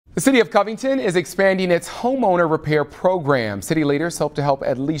The city of Covington is expanding its homeowner repair program. City leaders hope to help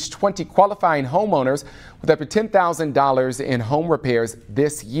at least 20 qualifying homeowners with up to $10,000 in home repairs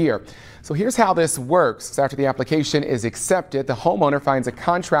this year. So here's how this works. After the application is accepted, the homeowner finds a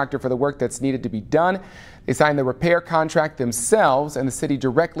contractor for the work that's needed to be done. They sign the repair contract themselves, and the city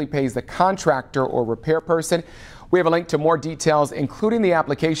directly pays the contractor or repair person. We have a link to more details, including the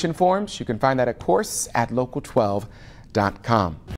application forms. You can find that, of course, at local12.com.